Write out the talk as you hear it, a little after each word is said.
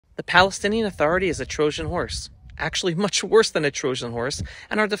The Palestinian Authority is a Trojan horse, actually much worse than a Trojan horse,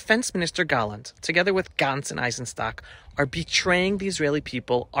 and our Defense Minister Gallant, together with Gantz and Eisenstock, are betraying the Israeli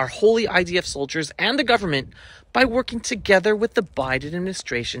people, our holy IDF soldiers, and the government by working together with the Biden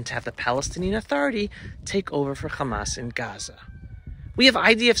administration to have the Palestinian Authority take over for Hamas in Gaza. We have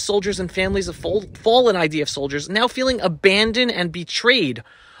IDF soldiers and families of fallen IDF soldiers now feeling abandoned and betrayed.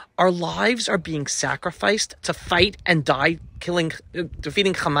 Our lives are being sacrificed to fight and die,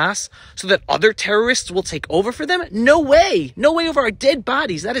 defeating Hamas so that other terrorists will take over for them? No way! No way over our dead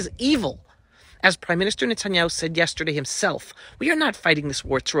bodies. That is evil. As Prime Minister Netanyahu said yesterday himself, we are not fighting this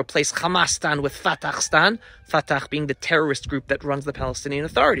war to replace Hamastan with Fatahstan, Fatah being the terrorist group that runs the Palestinian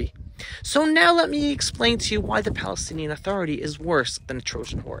Authority. So now let me explain to you why the Palestinian Authority is worse than a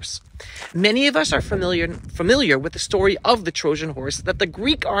Trojan horse. Many of us are familiar with the story of the Trojan horse that the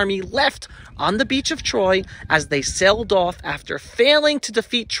Greek army left on the beach of Troy as they sailed off after failing to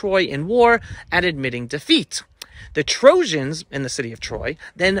defeat Troy in war and admitting defeat. The Trojans in the city of Troy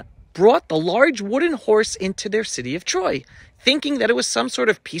then brought the large wooden horse into their city of Troy, thinking that it was some sort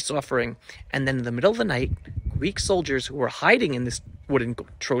of peace offering. And then in the middle of the night, Greek soldiers who were hiding in this wooden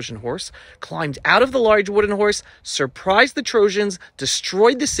Trojan horse climbed out of the large wooden horse, surprised the Trojans,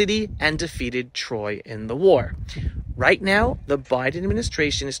 destroyed the city, and defeated Troy in the war. Right now, the Biden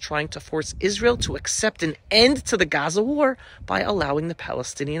administration is trying to force Israel to accept an end to the Gaza war by allowing the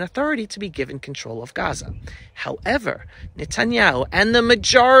Palestinian Authority to be given control of Gaza. However, Netanyahu and the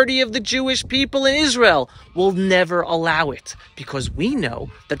majority of the Jewish people in Israel will never allow it, because we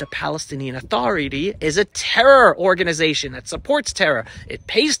know that the Palestinian Authority is a terror organization that supports terror. It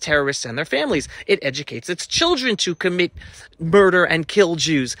pays terrorists and their families. It educates its children to commit murder and kill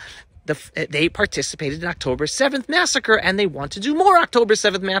Jews. They participated in October 7th massacre, and they want to do more October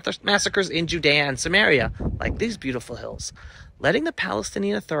 7th massacres in Judea and Samaria, like these beautiful hills. Letting the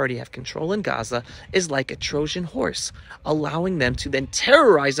Palestinian Authority have control in Gaza is like a Trojan horse, allowing them to then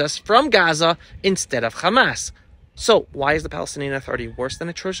terrorize us from Gaza instead of Hamas. So why is the Palestinian Authority worse than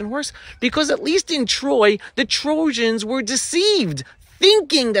a Trojan horse? Because at least in Troy, the Trojans were deceived,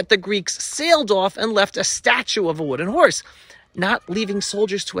 thinking that the Greeks sailed off and left a statue of a wooden horse, not leaving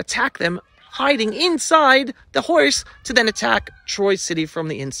soldiers to attack them, hiding inside the horse to then attack Troy city from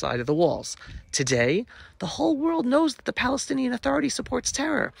the inside of the walls. Today, the whole world knows that the Palestinian Authority supports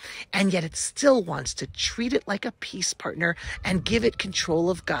terror, and yet it still wants to treat it like a peace partner and give it control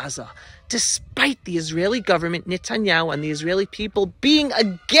of Gaza, despite the Israeli government, Netanyahu, and the Israeli people being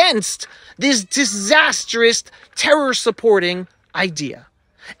against this disastrous terror-supporting idea.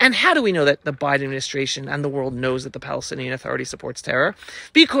 And how do we know that the Biden administration and the world knows that the Palestinian Authority supports terror?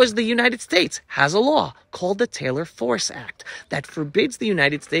 Because the United States has a law called the Taylor Force Act that forbids the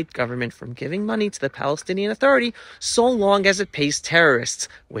United States government from giving money to the Palestinian Authority so long as it pays terrorists,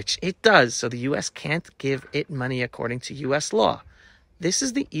 which it does, so the U.S. can't give it money according to U.S. law. This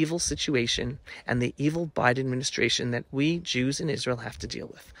is the evil situation and the evil Biden administration that we Jews in Israel have to deal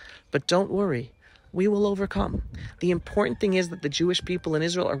with. But don't worry. We will overcome. The important thing is that the Jewish people in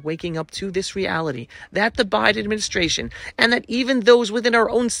Israel are waking up to this reality, that the Biden administration, and that even those within our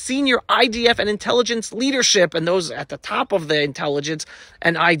own senior IDF and intelligence leadership, and those at the top of the intelligence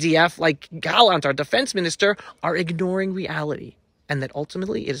and IDF, like Gallant, our defense minister, are ignoring reality. And that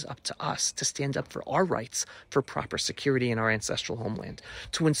ultimately it is up to us to stand up for our rights for proper security in our ancestral homeland,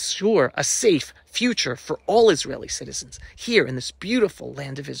 to ensure a safe future for all Israeli citizens here in this beautiful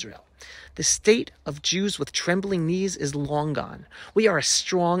land of Israel. The state of Jews with trembling knees is long gone. We are a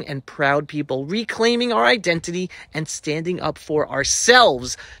strong and proud people, reclaiming our identity and standing up for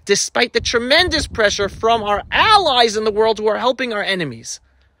ourselves, despite the tremendous pressure from our allies in the world who are helping our enemies.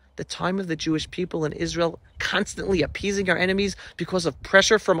 The time of the Jewish people in Israel constantly appeasing our enemies because of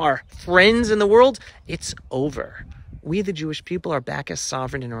pressure from our friends in the world, it's over. We, the Jewish people, are back as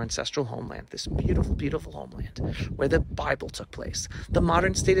sovereign in our ancestral homeland, this beautiful, beautiful homeland where the Bible took place. The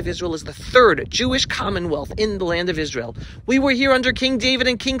modern state of Israel is the third Jewish commonwealth in the land of Israel. We were here under King David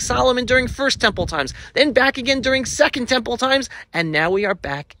and King Solomon during First Temple times, then back again during Second Temple times, and now we are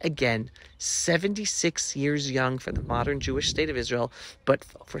back again. 76 years young for the modern Jewish state of Israel, but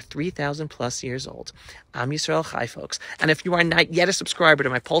for 3,000 plus years old. I'm Yisrael Chai, folks. And if you are not yet a subscriber to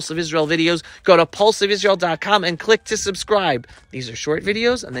my Pulse of Israel videos, go to pulseofisrael.com and click to subscribe. These are short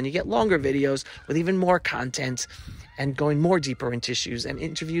videos, and then you get longer videos with even more content. and going more deeper into issues and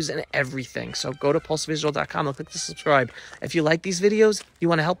interviews and everything. So go to pulseofisrael.com and click to subscribe. If you like these videos, you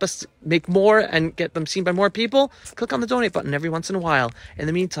want to help us make more and get them seen by more people, click on the donate button every once in a while. In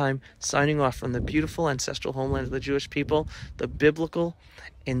the meantime, signing off from the beautiful ancestral homeland of the Jewish people, the biblical,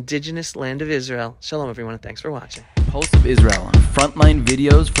 indigenous land of Israel. Shalom, everyone, and thanks for watching. Pulse of Israel, frontline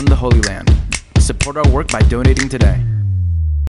videos from the Holy Land. Support our work by donating today.